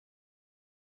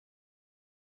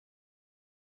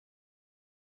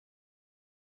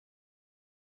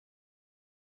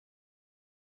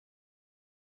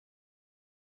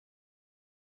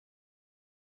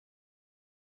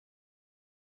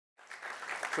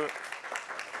So,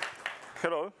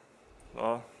 hello.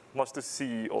 Nice to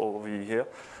see all of you here.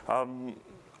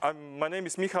 My name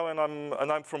is Michał,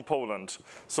 and I'm from Poland.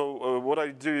 So what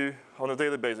I do on a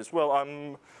daily basis? Well,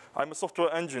 I'm a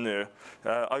software engineer.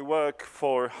 I work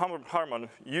for Harman,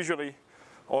 usually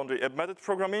on the embedded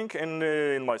programming.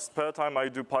 In my spare time, I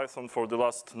do Python for the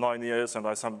last 9 years, and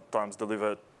I sometimes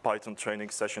deliver Python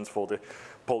training sessions for the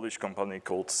Polish company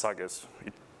called Sages.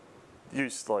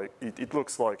 It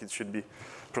looks like it should be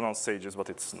pronounced Sages, but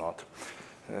it's not.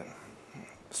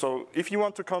 So if you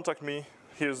want to contact me,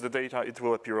 here's the data. It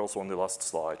will appear also on the last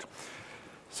slide.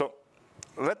 So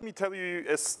let me tell you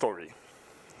a story,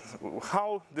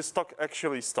 how this talk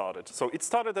actually started. So it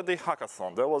started at a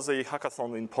hackathon. There was a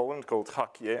hackathon in Poland called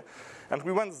Hack-Yeah, and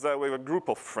we went there with a group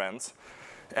of friends,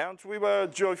 and we were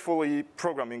joyfully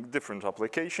programming different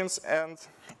applications, and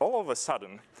all of a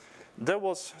sudden, there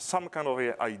was some kind of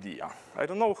an idea. I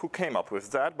don't know who came up with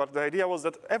that, but the idea was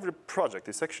that every project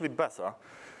is actually better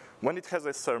when it has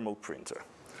a thermal printer.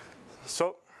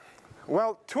 So,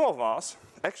 well, two of us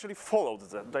actually followed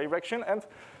that direction, and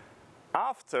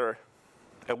after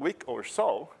a week or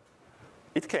so,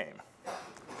 it came.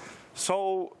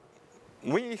 So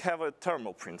we have a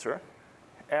thermal printer,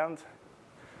 and,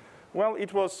 well,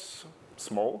 it was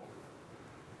small.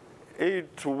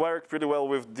 It worked pretty well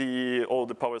with all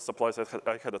the power supplies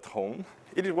I had at home.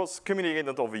 It was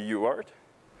communicated over UART,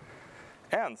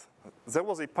 and there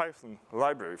was a Python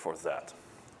library for that.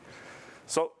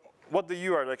 So what the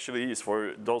UART actually is,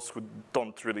 for those who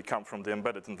don't really come from the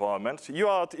embedded environment,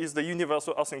 UART is the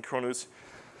universal asynchronous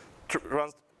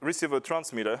receiver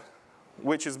transmitter,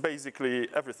 which is basically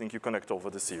everything you connect over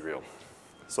the serial.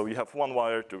 So you have one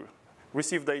wire to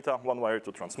receive data, one wire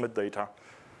to transmit data,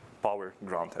 power,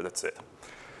 ground, and that's it.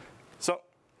 So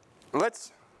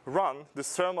let's run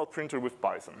this thermal printer with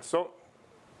Python. So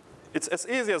it's as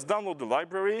easy as download the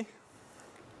library.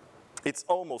 It's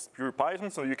almost pure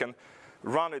Python, so you can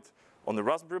run it on the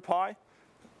Raspberry Pi.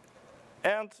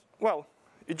 And, well,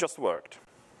 it just worked.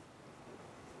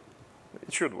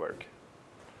 It should work.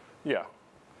 Yeah.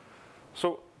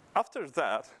 So after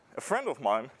that, a friend of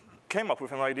mine came up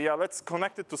with an idea. Let's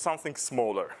connect it to something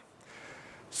smaller.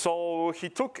 So he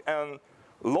took a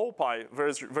low-pi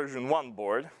version 1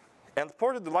 board and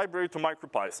ported the library to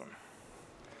Micropython.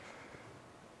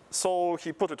 So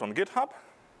he put it on GitHub.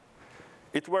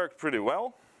 It worked pretty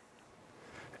well.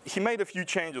 He made a few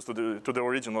changes to the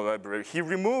original library. He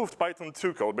removed Python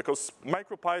 2 code because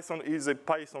Micropython is a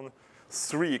Python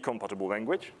 3 compatible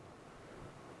language.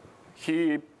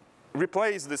 He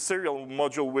replaced the serial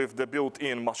module with the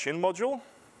built-in machine module,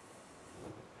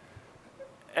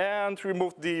 and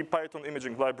removed the Python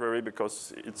imaging library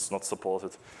because it's not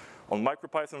supported on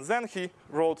Micropython. Then he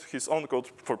wrote his own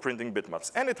code for printing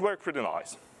bitmaps, and it worked pretty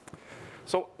nice.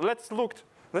 So let's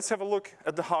have a look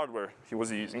at the hardware he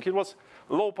was using. It was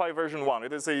low-pi version 1.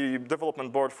 It is a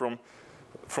development board from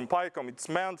PyCom. It's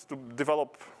meant to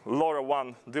develop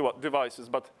LoRaWAN devices,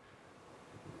 but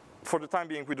for the time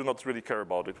being, we do not really care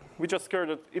about it. We just care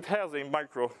that it has a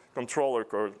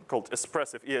microcontroller called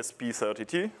Espressif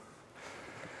ESP32.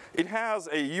 It has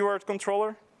a UART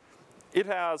controller. It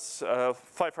has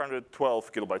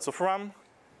 512 kilobytes of RAM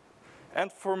and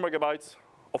 4 megabytes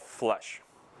of flash.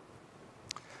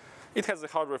 It has a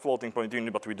hardware floating point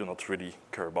unit, but we do not really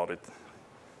care about it.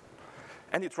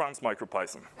 And it runs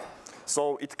Micropython.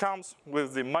 So it comes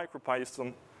with the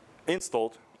Micropython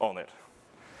installed on it.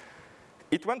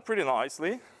 It went pretty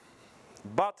nicely,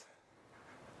 but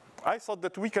I thought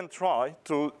that we can try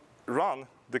to run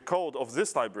the code of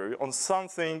this library on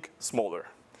something smaller.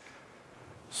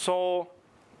 So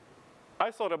I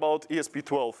thought about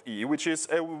ESP12E, which is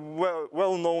a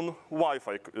well-known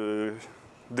Wi-Fi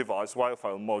device,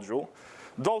 Wi-Fi module.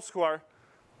 Those who are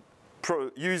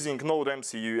using Node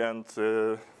MCU, and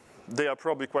they are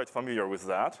probably quite familiar with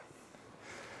that.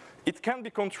 It can be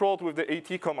controlled with the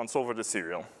AT commands over the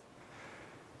serial.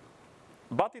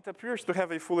 But it appears to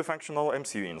have a fully functional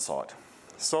MCU inside.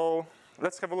 So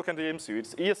let's have a look at the MCU.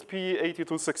 It's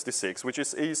ESP8266, which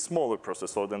is a smaller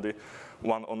processor than the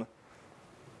one on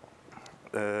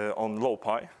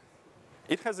low-pi.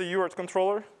 It has a UART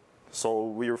controller, so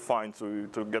we're fine to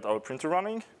get our printer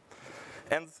running.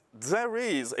 And there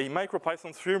is a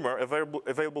Micropython firmware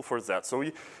available for that. So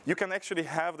you can actually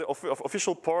have the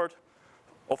official port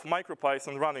of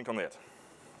Micropython running on it.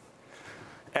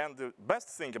 And the best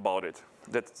thing about it,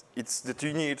 that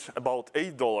you need about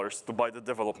 $8 to buy the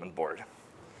development board.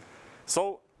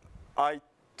 So I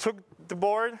took the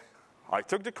board, I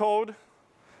took the code,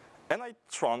 and I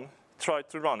tried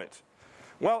to run it.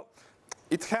 Well,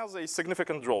 it has a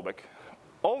significant drawback.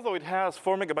 although it has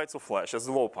 4 megabytes of flash as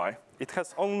the low Pi, it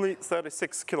has only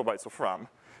 36 kilobytes of RAM.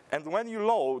 And when you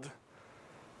load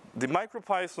the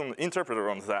Micropython interpreter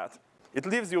on that, it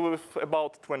leaves you with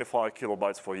about 25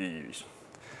 kilobytes for your use.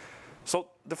 So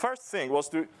the first thing was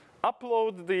to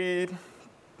upload the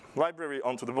library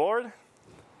onto the board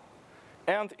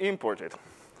and import it.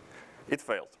 It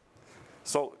failed.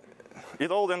 So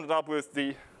it all ended up with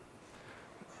the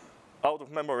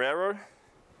out-of-memory error,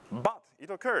 but it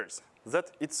occurs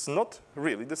that it's not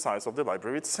really the size of the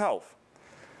library itself.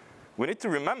 We need to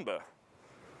remember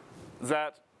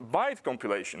that byte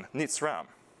compilation needs RAM.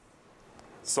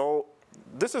 So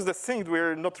this is the thing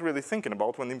we're not really thinking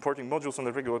about when importing modules on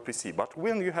a regular PC. But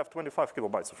when you have 25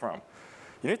 kilobytes of RAM,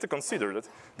 you need to consider that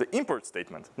the import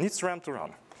statement needs RAM to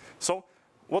run. So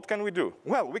what can we do?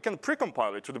 Well, we can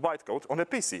precompile it to the bytecode on a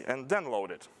PC and then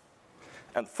load it.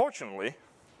 And fortunately,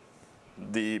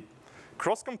 the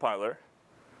cross-compiler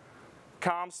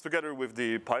comes together with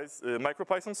the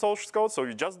Micropython source code, so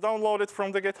you just download it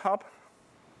from the GitHub.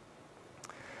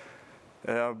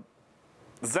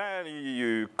 Then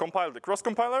you compile the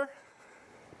cross-compiler,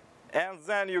 and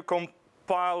then you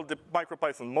compile the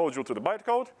Micropython module to the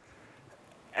bytecode,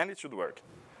 and it should work.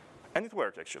 And it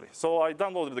worked, actually. So I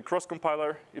downloaded the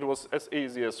cross-compiler. It was as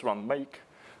easy as run make.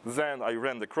 Then I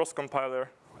ran the cross-compiler.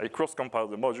 I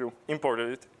cross-compiled the module, imported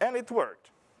it, and it worked.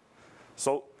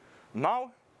 So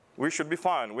now we should be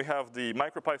fine. We have the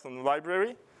Micropython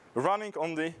library running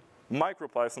on the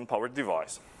Micropython-powered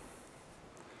device.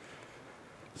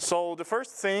 So the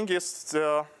first thing is,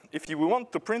 if we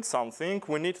want to print something,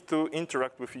 we need to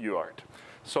interact with UART.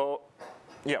 So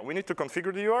yeah, we need to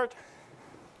configure the UART.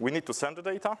 We need to send the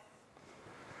data.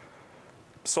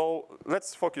 So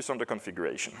let's focus on the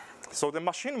configuration. So the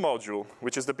machine module,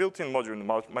 which is the built-in module in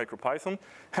MicroPython,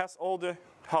 has all the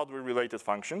hardware-related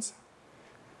functions,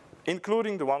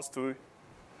 including the ones to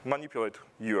manipulate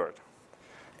UART.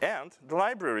 And the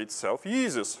library itself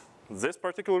uses this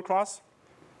particular class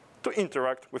to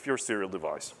interact with your serial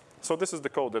device. So this is the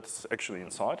code that's actually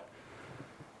inside.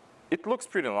 It looks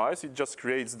pretty nice. It just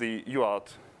creates the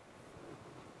UART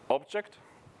object.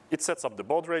 It sets up the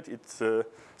baud rate. It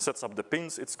sets up the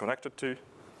pins it's connected to.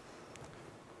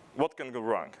 What can go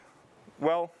wrong?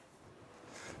 Well,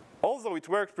 although it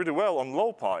worked pretty well on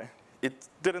low Pi, it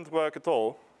didn't work at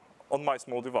all on my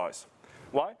small device.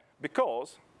 Why?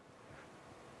 Because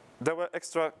there were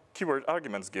extra keyword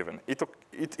arguments given.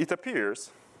 It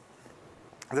appears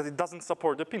that it doesn't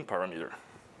support the pin parameter.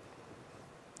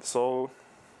 So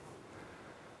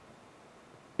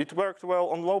it worked well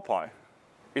on low Pi.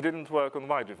 It didn't work on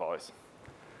my device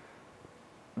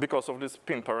because of this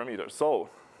pin parameter. So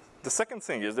the second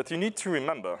thing is that you need to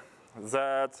remember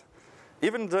that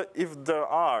even if there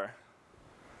are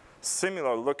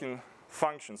similar looking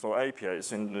functions or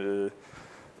APIs in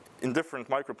different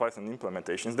MicroPython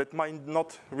implementations, that might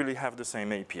not really have the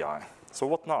same API. So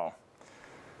what now?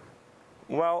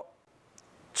 Well,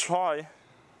 try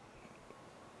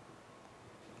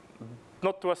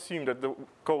not to assume that the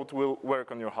code will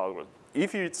work on your hardware.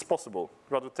 If it's possible,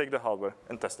 rather take the hardware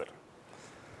and test it.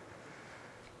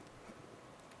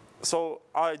 So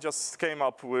I just came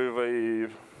up with a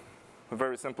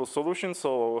very simple solution.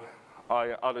 So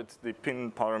I added the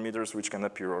pin parameters which can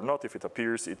appear or not. If it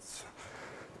appears,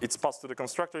 it's passed to the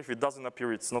constructor. If it doesn't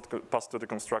appear, it's not passed to the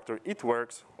constructor. It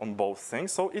works on both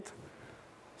things. So it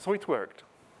worked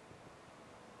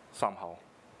somehow.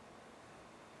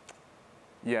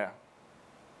 Yeah.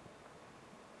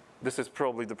 This is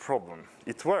probably the problem.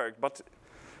 It worked, but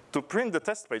to print the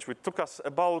test page, which took us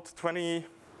about 20,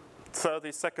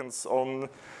 30 seconds on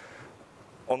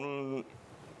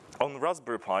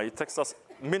Raspberry Pi, it takes us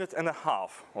a minute and a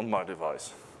half on my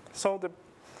device. So the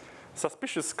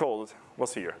suspicious code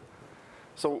was here.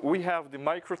 So we have the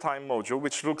microtime module,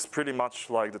 which looks pretty much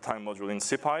like the time module in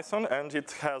CPython, and it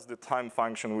has the time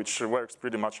function, which works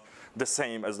pretty much the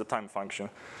same as the time function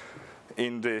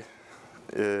in the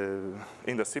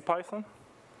CPython.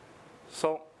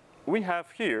 So we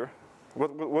have here,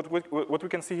 what we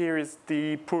can see here is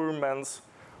the poor man's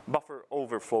buffer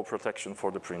overflow protection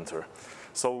for the printer.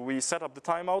 So we set up the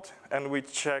timeout, and we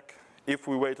check if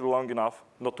we wait long enough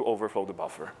not to overflow the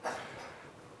buffer.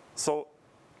 So,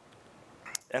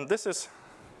 and this is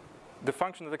the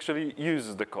function that actually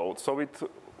uses the code. So it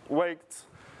waits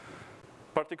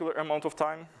a particular amount of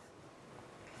time,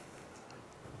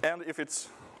 and if it's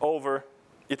over,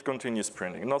 it continues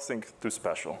printing, nothing too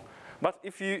special. But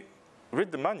if you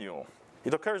read the manual,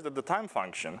 it occurs that the time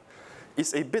function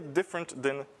is a bit different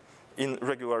than in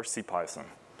regular CPython.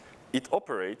 It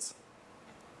operates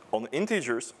on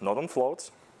integers, not on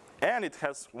floats, and it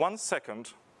has 1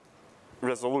 second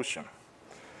resolution.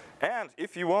 And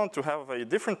if you want to have a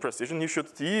different precision, you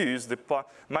should use the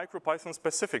MicroPython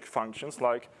specific functions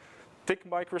like tick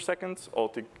microseconds or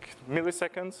tick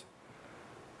milliseconds.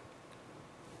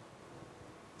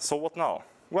 So what now?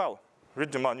 Well,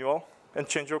 read the manual and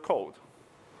change your code.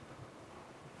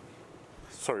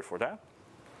 Sorry for that.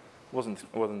 Wasn't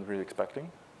really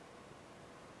expecting.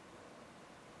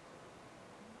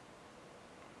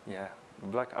 Yeah,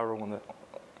 black arrow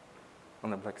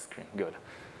on the black screen. Good.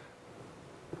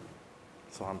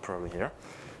 So I'm probably here.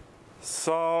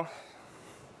 So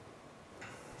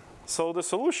the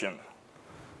solution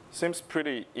seems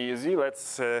pretty easy.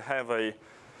 Let's have a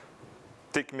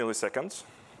tick milliseconds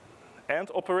and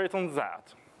operate on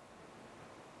that.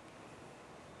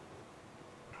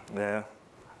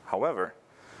 However,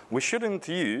 we shouldn't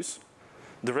use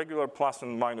the regular plus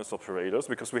and minus operators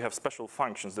because we have special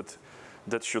functions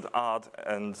that should add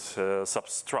and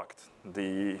subtract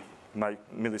the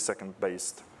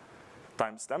millisecond-based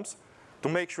timestamps to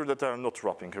make sure that they are not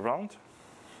wrapping around.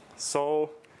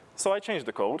 So I changed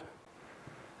the code,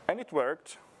 and it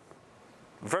worked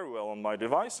very well on my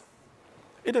device.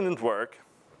 It didn't work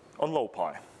on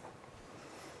low-pi.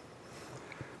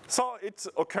 So it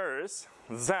occurs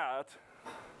that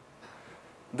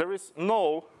there is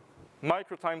no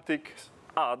microtime tick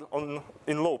add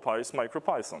in low-pi's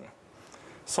MicroPython.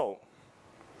 So,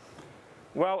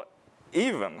 well,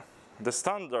 even the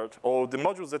standard or the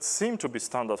modules that seem to be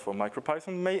standard for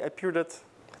MicroPython may appear that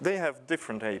they have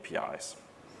different APIs.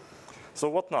 So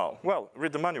what now? Well,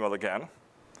 read the manual again,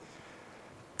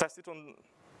 test it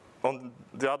on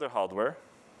the other hardware,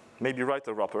 maybe write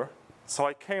a wrapper. So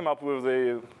I came up with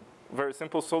a very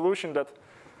simple solution that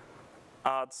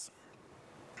adds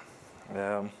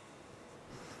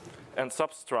and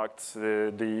subtracts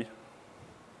the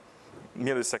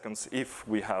milliseconds if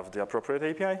we have the appropriate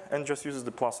API, and just uses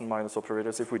the plus and minus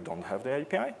operators if we don't have the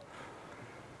API.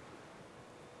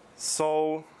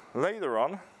 So later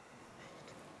on,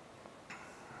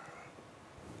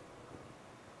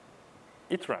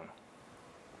 it ran.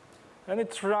 And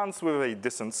it runs with a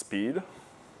decent speed.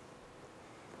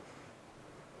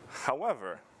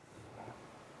 However,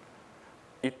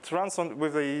 it runs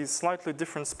with a slightly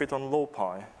different speed on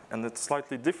low-pi, and it's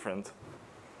slightly different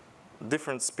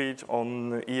speed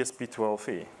on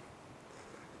ESP12E.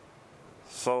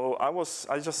 So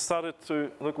I just started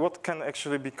to look what can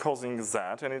actually be causing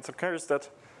that, and it occurs that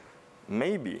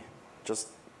maybe, just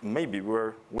maybe,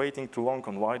 we're waiting too long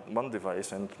on one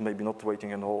device and maybe not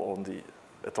waiting at all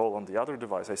on the other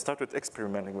device. I started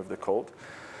experimenting with the code.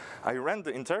 I ran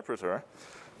the interpreter,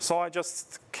 so I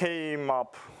just came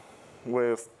up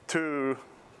with two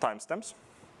timestamps.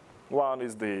 One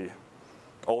is the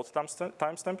old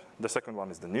timestamp, the second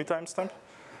one is the new timestamp.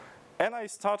 And I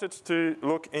started to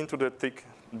look into the tick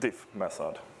diff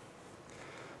method.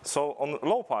 So on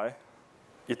low-pi,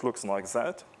 it looks like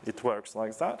that, it works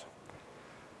like that.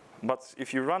 But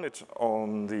if you run it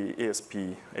on the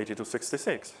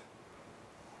ESP8266,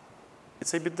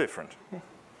 it's a bit different.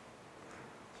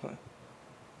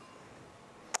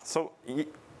 So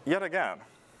yet again,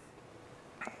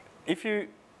 if you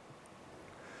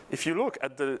look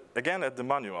at again at the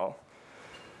manual,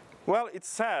 well, it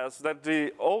says that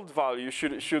the old value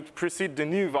should precede the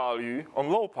new value on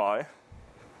low-pi,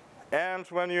 and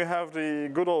when you have the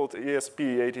good old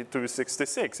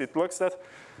ESP8266, it looks that,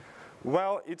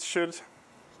 well, it should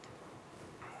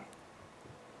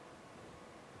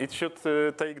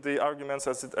take the arguments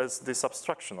as the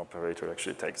subtraction operator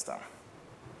actually takes them.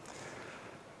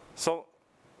 So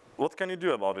what can you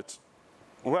do about it?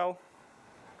 Well,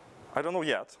 I don't know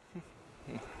yet.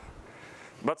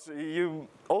 But you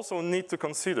also need to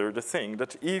consider the thing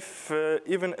that if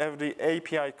even if the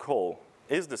API call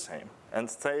is the same and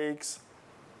takes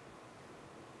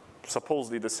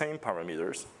supposedly the same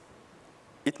parameters,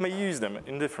 it may use them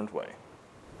in a different way.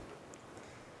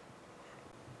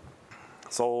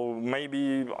 So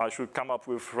maybe I should come up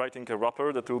with writing a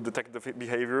wrapper that will detect the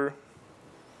behavior.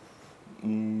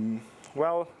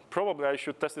 Well, probably I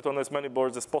should test it on as many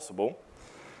boards as possible.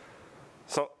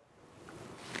 So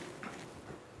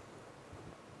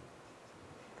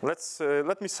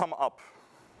let me sum up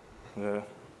the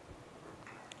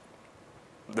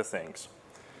things.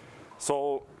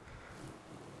 So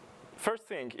first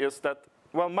thing is that,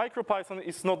 well, MicroPython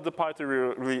is not the Python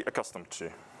we're really accustomed to.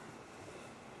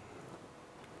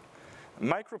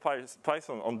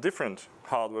 MicroPython on different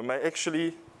hardware may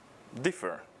actually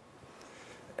differ,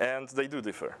 and they do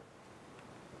differ.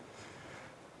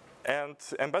 And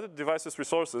embedded devices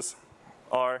resources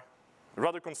are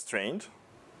rather constrained.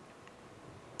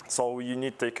 So you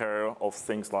need to take care of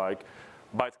things like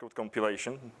bytecode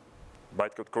compilation,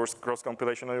 bytecode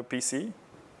cross-compilation on your PC.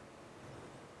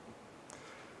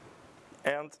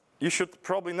 And you should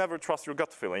probably never trust your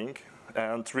gut feeling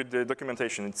and read the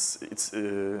documentation. It's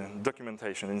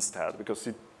documentation instead, because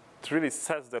it really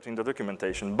says that in the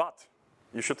documentation. But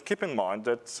you should keep in mind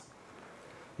that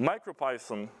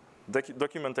MicroPython,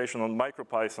 documentation on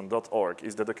micropython.org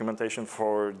is the documentation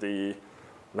for the,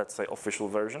 let's say, official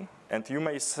version. And you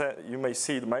may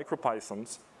see the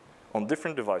MicroPythons on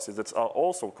different devices that are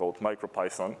also called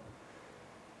MicroPython,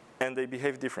 and they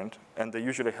behave different, and they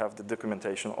usually have the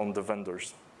documentation on the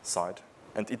vendor's side.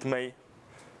 And it may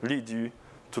lead you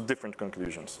to different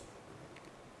conclusions.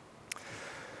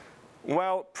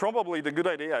 Well, probably the good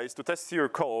idea is to test your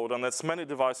code on as many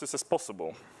devices as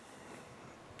possible.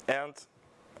 And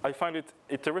I find it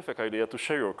a terrific idea to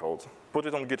share your code. Put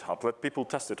it on GitHub. Let people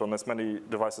test it on as many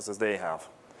devices as they have.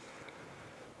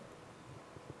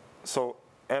 So,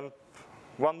 and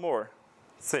one more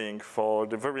thing for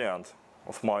the very end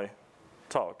of my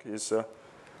talk is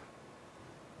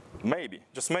maybe,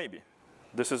 just maybe,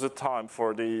 this is a time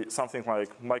for something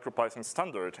like MicroPython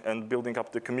standard and building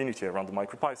up the community around the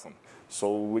MicroPython.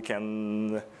 So we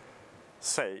can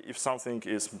say if something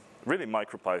is really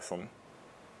MicroPython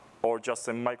or just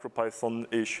a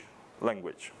MicroPython-ish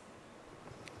language.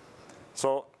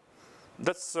 So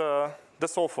that's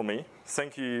all for me.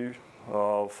 Thank you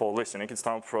for listening. It's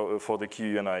time for the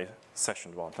Q&A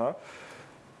session one. Huh?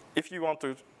 If you want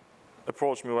to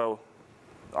approach me, well,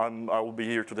 I will be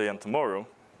here today and tomorrow.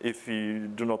 If you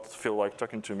do not feel like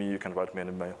talking to me, you can write me an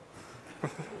email.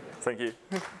 Thank you.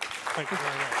 Thank you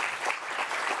very much.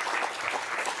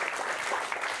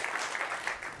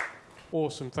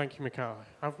 Awesome. Thank you, Mikhail.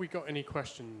 Have we got any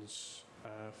questions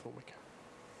for Mikhail?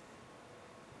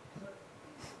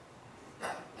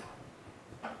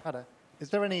 Hi there. Is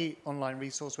there any online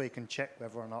resource where you can check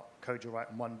whether or not code you write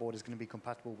on one board is going to be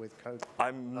compatible with code on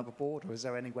another board? Or is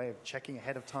there any way of checking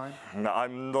ahead of time? No,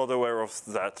 I'm not aware of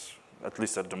that, at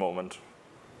least at the moment.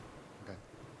 Okay.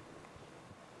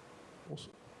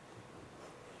 Awesome.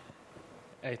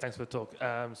 Hey, thanks for the talk.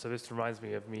 So this reminds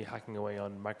me of me hacking away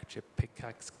on microchip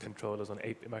pickaxe controllers on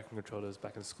 8-bit microcontrollers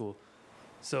back in school.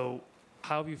 So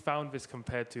how have you found this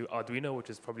compared to Arduino, which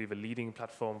is probably the leading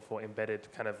platform for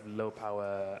embedded kind of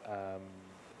low-power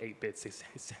 8-bit,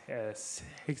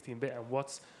 16-bit? And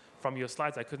what's, from your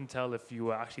slides, I couldn't tell if you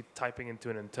were actually typing into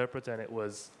an interpreter and it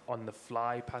was on the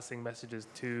fly passing messages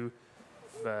to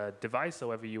the device, or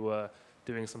whether you were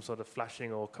doing some sort of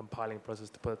flashing or compiling process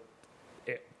to put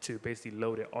it, to basically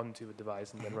load it onto the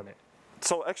device and then run it.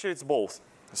 So actually it's both.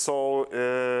 So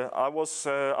I was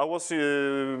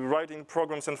writing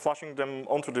programs and flashing them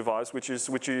onto device, which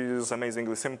is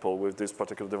amazingly simple with this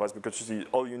particular device, because you see,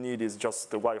 all you need is just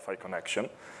the Wi-Fi connection.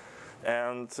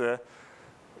 And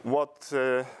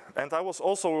and I was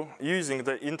also using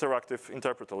the interactive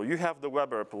interpreter. You have the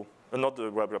web REPL, not the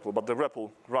web REPL, but the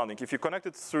REPL running. If you connect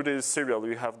it through the serial,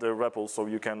 you have the REPL, so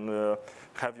you can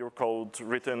have your code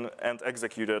written and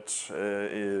executed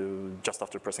just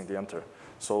after pressing the enter.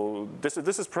 So this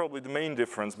is probably the main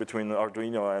difference between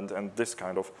Arduino and this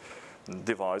kind of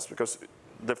device, because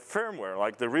the firmware,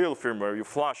 like the real firmware, you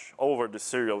flash over the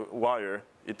serial wire.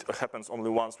 It happens only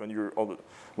once when you're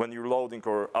loading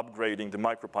or upgrading the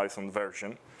MicroPython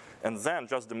version. And then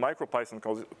just the MicroPython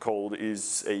code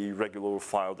is a regular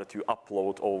file that you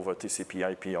upload over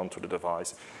TCP/IP onto the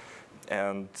device.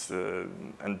 And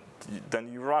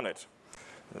then you run it.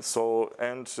 So,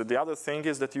 and the other thing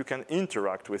is that you can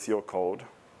interact with your code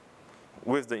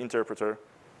with the interpreter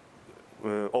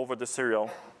over the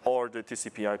serial or the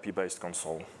TCP/IP based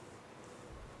console.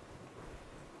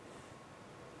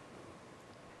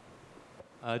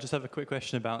 I just have a quick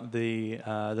question about the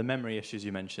memory issues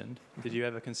you mentioned. Did you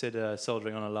ever consider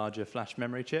soldering on a larger flash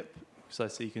memory chip? Because I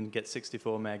see you can get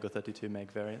 64 meg or 32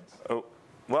 meg variants. Oh,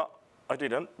 well, I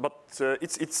didn't, but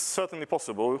it's certainly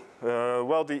possible.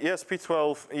 Well, the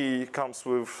ESP12E comes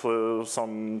with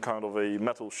some kind of a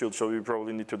metal shield, so you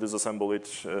probably need to disassemble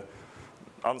it,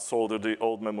 unsolder the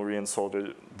old memory and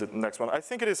solder the next one. I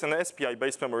think it is an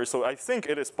SPI-based memory, so I think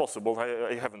it is possible.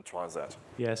 I haven't tried that.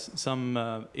 Yes, some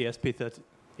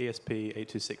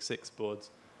ESP8266 boards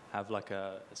have like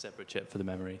a separate chip for the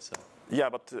memory. So. Yeah,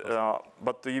 but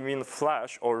do you mean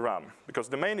flash or RAM? Because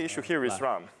the main issue here is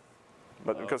RAM.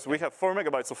 But because we have 4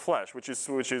 megabytes of flash, which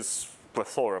is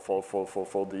plethora for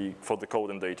the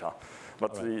code and data.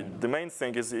 But the main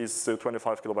thing is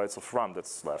 25 kilobytes of RAM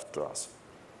that's left to us.